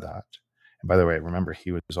Gates said that, and by the way, remember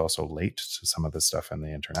he was also late to some of the stuff on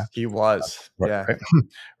the internet. He was, yeah. Right.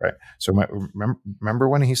 Right. So remember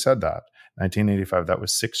when he said that, 1985, that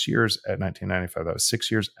was 6 years at 1995, that was 6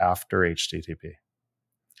 years after HTTP.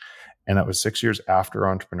 And that was 6 years after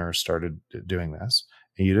entrepreneurs started doing this.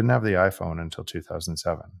 And you didn't have the iPhone until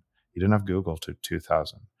 2007. You didn't have Google to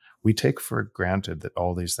 2000. We take for granted that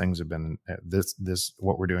all these things have been this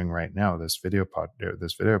what we're doing right now. This video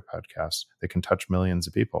podcast that can touch millions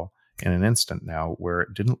of people in an instant now, where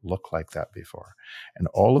it didn't look like that before. And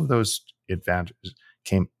all of those advantages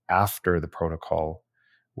came after the protocol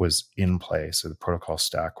was in place, or the protocol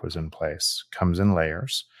stack was in place. Comes in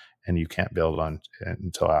layers, and you can't build on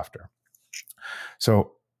until after.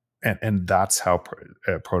 So, and that's how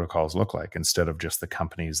protocols look like, instead of just the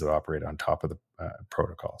companies that operate on top of the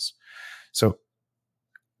protocols. So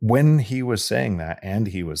when he was saying that, and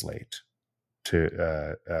he was late to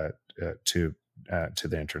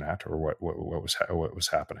the internet, or what was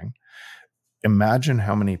happening, imagine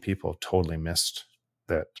how many people totally missed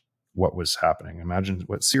that. What was happening. Imagine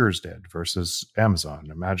what Sears did versus Amazon.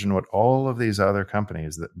 Imagine what all of these other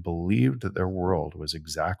companies that believed that their world was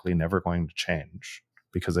exactly never going to change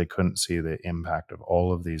because they couldn't see the impact of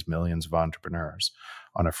all of these millions of entrepreneurs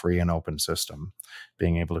on a free and open system,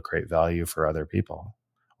 being able to create value for other people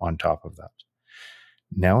on top of that.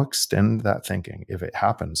 Now extend that thinking. If it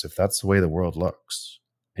happens, if that's the way the world looks,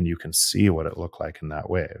 and you can see what it looked like in that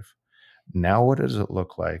wave, now what does it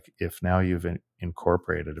look like if now you've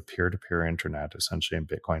incorporated a peer-to-peer internet, essentially a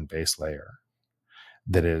Bitcoin base layer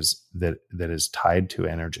that is tied to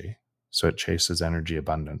energy, so it chases energy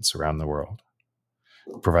abundance around the world,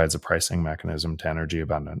 provides a pricing mechanism to energy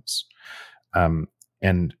abundance, and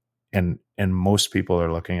most people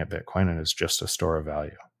are looking at Bitcoin as just a store of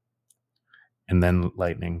value, and then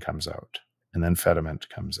Lightning comes out, and then Fediment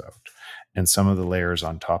comes out, and some of the layers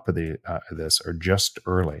on top of this are just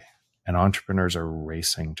early. And entrepreneurs are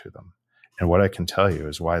racing to them. And what I can tell you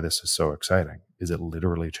is why this is so exciting is it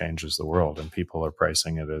literally changes the world, and people are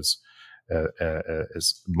pricing it as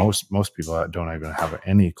most people don't even have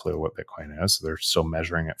any clue what Bitcoin is. They're still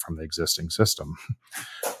measuring it from the existing system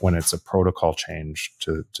when it's a protocol change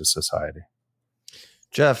to society.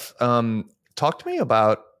 Jeff, talk to me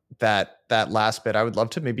about that last bit. I would love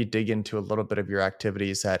to maybe dig into a little bit of your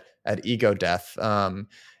activities at Ego Death. And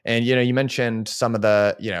you mentioned some of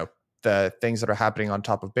the things that are happening on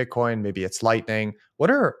top of Bitcoin. Maybe it's Lightning. What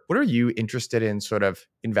are you interested in sort of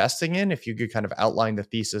investing in? If you could kind of outline the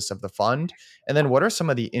thesis of the fund, and then what are some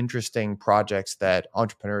of the interesting projects that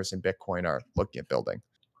entrepreneurs in Bitcoin are looking at building?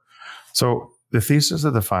 So the thesis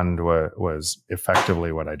of the fund was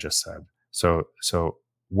effectively what I just said. So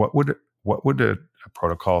what would a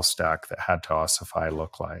protocol stack that had to ossify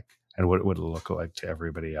look like, and what would it look like to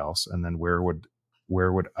everybody else? And then where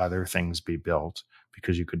would other things be built?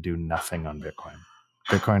 Because you could do nothing on Bitcoin.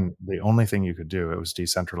 Bitcoin, the only thing you could do, it was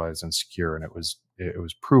decentralized and secure, and it was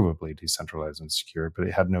provably decentralized and secure, but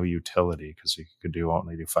it had no utility because you could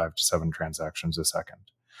only do 5 to 7 transactions a second.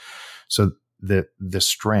 So the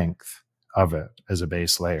strength of it as a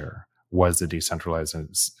base layer was the decentralization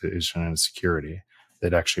and security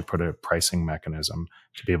that actually put a pricing mechanism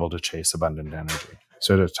to be able to chase abundant energy.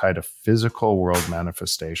 So to tie a physical world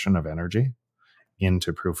manifestation of energy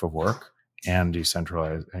into proof of work and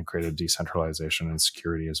decentralize and created decentralization and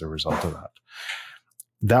security as a result of that.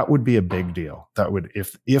 That would be a big deal. That would,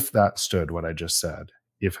 if that stood what I just said,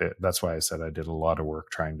 that's why I said I did a lot of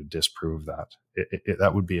work trying to disprove that.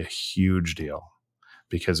 That would be a huge deal,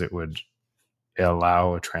 because it would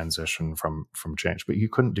allow a transition from change, but you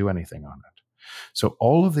couldn't do anything on it. So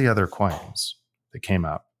all of the other coins that came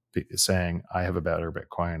up saying, I have a better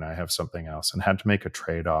Bitcoin, I have something else, and had to make a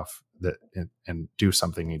trade-off and do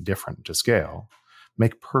something different to scale,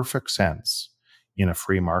 make perfect sense in a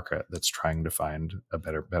free market that's trying to find a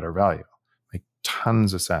better value. Make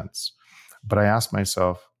tons of sense. But I asked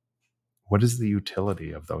myself, what is the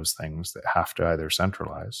utility of those things that have to either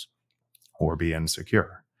centralize or be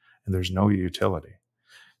insecure? And there's no utility.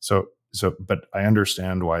 But I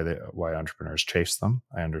understand why entrepreneurs chase them.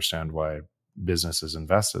 I understand why businesses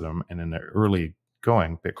invested them. And in the early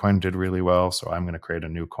going, Bitcoin did really well. So I'm going to create a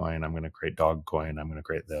new coin. I'm going to create Dogcoin. I'm going to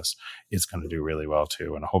create this. It's going to do really well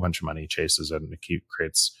too. And a whole bunch of money chases it, and it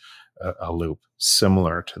creates a loop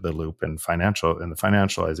similar to the loop in the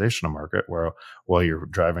financialization of market, where while you're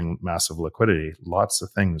driving massive liquidity, lots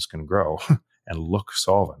of things can grow and look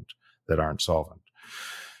solvent that aren't solvent.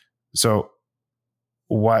 So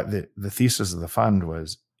what the thesis of the fund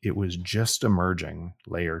was, it was just emerging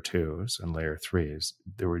layer 2s and layer 3s.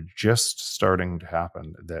 They were just starting to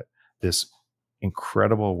happen, that this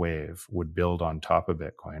incredible wave would build on top of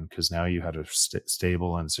Bitcoin, because now you had a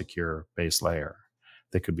stable and secure base layer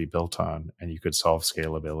that could be built on, and you could solve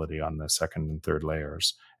scalability on the second and third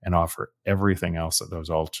layers and offer everything else that those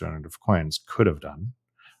alternative coins could have done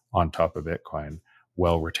on top of Bitcoin,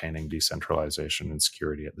 while retaining decentralization and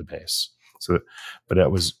security at the base. So, but it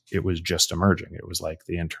was just emerging. It was like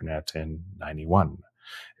the internet in 91.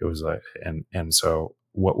 It was like, and so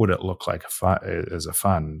what would it look like as a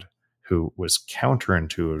fund who was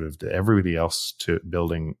counterintuitive to everybody else, to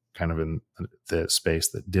building kind of in the space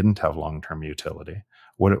that didn't have long-term utility?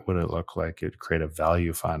 What would it look like? It'd create a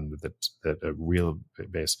value fund that a real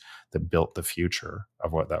base that built the future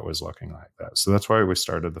of what that was looking like. That. So that's why we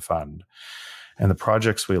started the fund. And the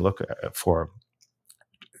projects we look at for,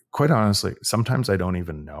 quite honestly, sometimes I don't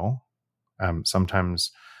even know.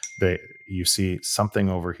 Sometimes you see something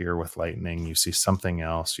over here with Lightning, you see something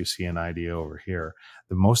else, you see an idea over here.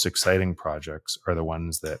 The most exciting projects are the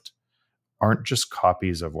ones that aren't just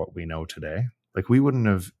copies of what we know today. Like, we wouldn't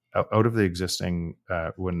have, out of the existing,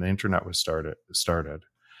 when the internet was started,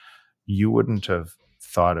 you wouldn't have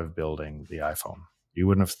thought of building the iPhone. You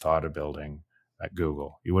wouldn't have thought of building at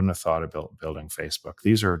Google. You wouldn't have thought of building Facebook.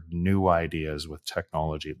 These are new ideas with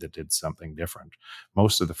technology that did something different.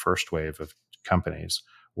 Most of the first wave of companies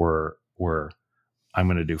were I'm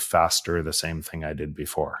going to do faster the same thing I did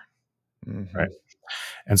before, right?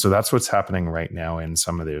 And so that's what's happening right now in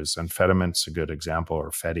some of those. And Fediment's a good example, or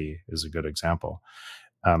Fedi is a good example,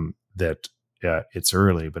 that it's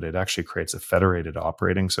early, but it actually creates a federated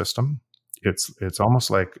operating system. It's almost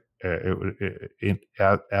like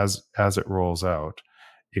as it rolls out,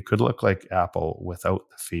 it could look like Apple without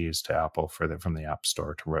the fees to Apple from the App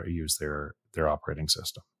Store to use their operating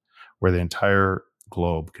system, where the entire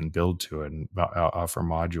globe can build to it and offer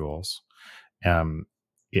modules.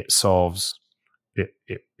 It solves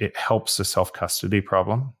it helps the self-custody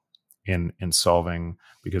problem in solving,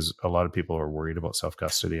 because a lot of people are worried about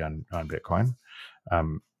self-custody on Bitcoin.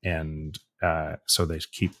 So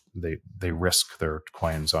they risk their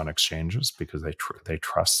coins on exchanges because they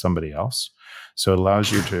trust somebody else. So it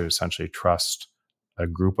allows you to essentially trust a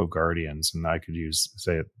group of guardians, and I could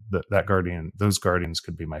say that guardian, those guardians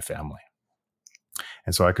could be my family.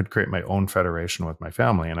 And so I could create my own federation with my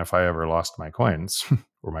family, and if I ever lost my coins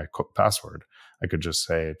or my password, I could just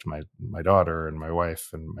say to my daughter and my wife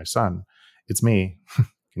and my son, "It's me.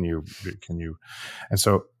 Can you?" And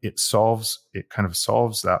so it kind of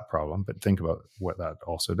solves that problem. But think about what that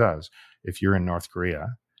also does. If you're in North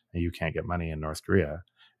Korea and you can't get money in North Korea,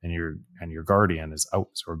 and your guardian is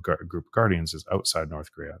out, or group of guardians is outside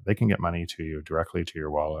North Korea, they can get money to you directly to your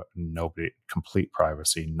wallet. Nobody, complete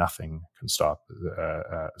privacy, nothing can stop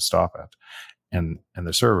it. And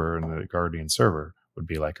the server, and the guardian server, would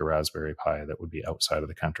be like a Raspberry Pi that would be outside of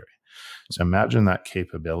the country. So imagine that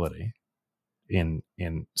capability in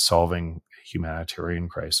solving humanitarian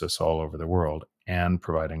crisis all over the world, and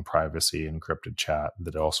providing privacy, encrypted chat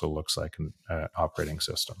that also looks like an operating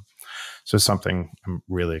system. So something I'm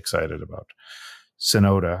really excited about.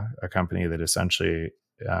 Synoda, a company that essentially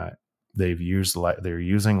they're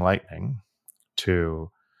using Lightning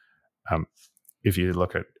to, if you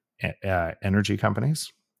look at energy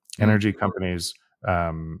companies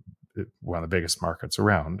one of the biggest markets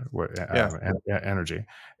around, Yeah. energy.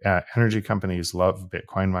 Energy companies love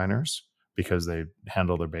Bitcoin miners because they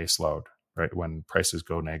handle their base load, right? When prices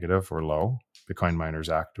go negative or low, Bitcoin miners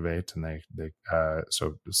activate, and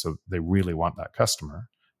so they really want that customer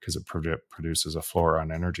because it produces a floor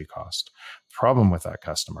on energy cost. Problem with that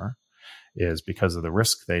customer is because of the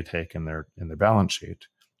risk they take in their balance sheet,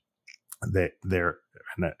 they're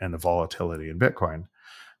and the volatility in Bitcoin.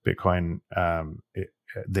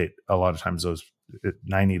 A lot of times those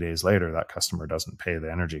 90 days later, that customer doesn't pay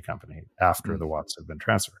the energy company after the watts have been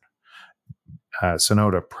transferred.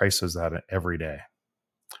 Sonoda prices that every day.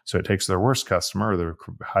 So it takes their worst customer or their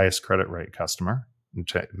highest credit rate customer and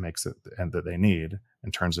makes it and that they need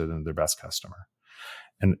and turns it into their best customer.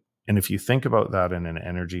 And if you think about that in an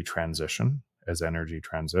energy transition, as energy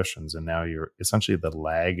transitions, and now you're essentially the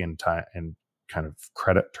lag in time and kind of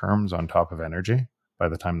credit terms on top of energy. By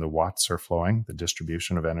the time the watts are flowing, the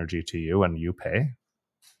distribution of energy to you and you pay,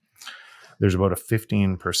 there's about a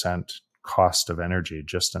 15% cost of energy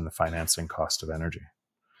just in the financing cost of energy.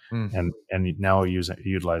 And now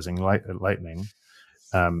utilizing Lightning,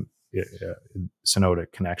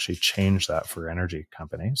 Sonoda can actually change that for energy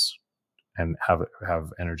companies and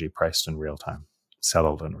have energy priced in real time,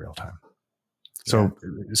 settled in real time. So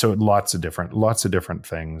lots of different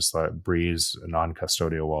things like Breeze, a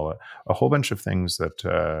non-custodial wallet, a whole bunch of things that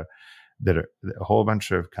are a whole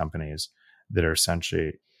bunch of companies that are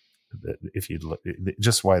essentially, if you look,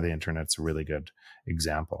 just why the internet's a really good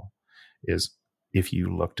example is if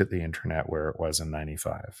you looked at the internet where it was in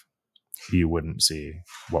 95, you wouldn't see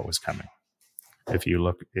what was coming. If you're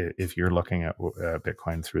looking at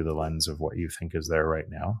Bitcoin through the lens of what you think is there right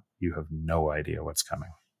now, you have no idea what's coming.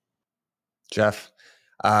 Jeff,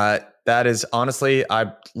 that is honestly,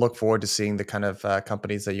 I look forward to seeing the kind of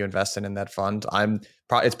companies that you invest in that fund.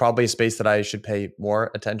 It's probably a space that I should pay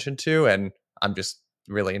more attention to, and I'm just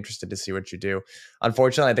really interested to see what you do.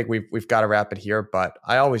 Unfortunately, I think we've got to wrap it here, but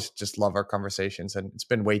I always just love our conversations, and it's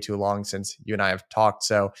been way too long since you and I have talked.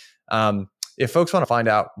 So, if folks want to find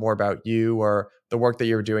out more about you or the work that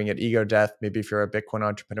you're doing at Ego Death, maybe if you're a Bitcoin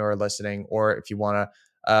entrepreneur listening, or if you want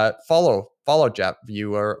to follow Jeff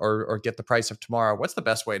View or get the price of tomorrow, what's the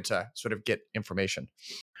best way to sort of get information?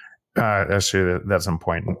 Actually, that's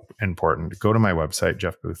important. Go to my website,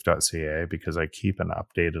 jeffbooth.ca, because I keep an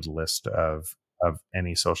updated list of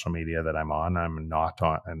any social media that I'm on. I'm not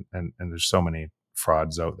on, and there's so many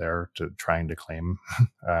frauds out there trying to claim,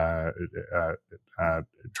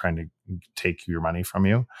 trying to take your money from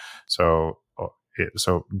you. So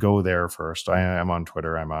go there first. I am on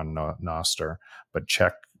Twitter. I'm on Nostr, but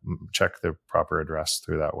check the proper address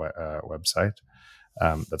through that website.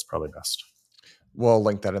 That's probably best. We'll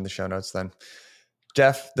link that in the show notes then.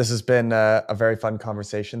 Jeff, this has been a very fun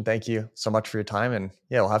conversation. Thank you so much for your time. And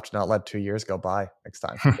yeah, we'll have to not let 2 years go by next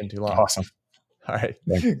time. It's been too long. Awesome. All right.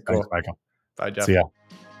 Thanks, Cool. Michael. Bye, Jeff. See ya.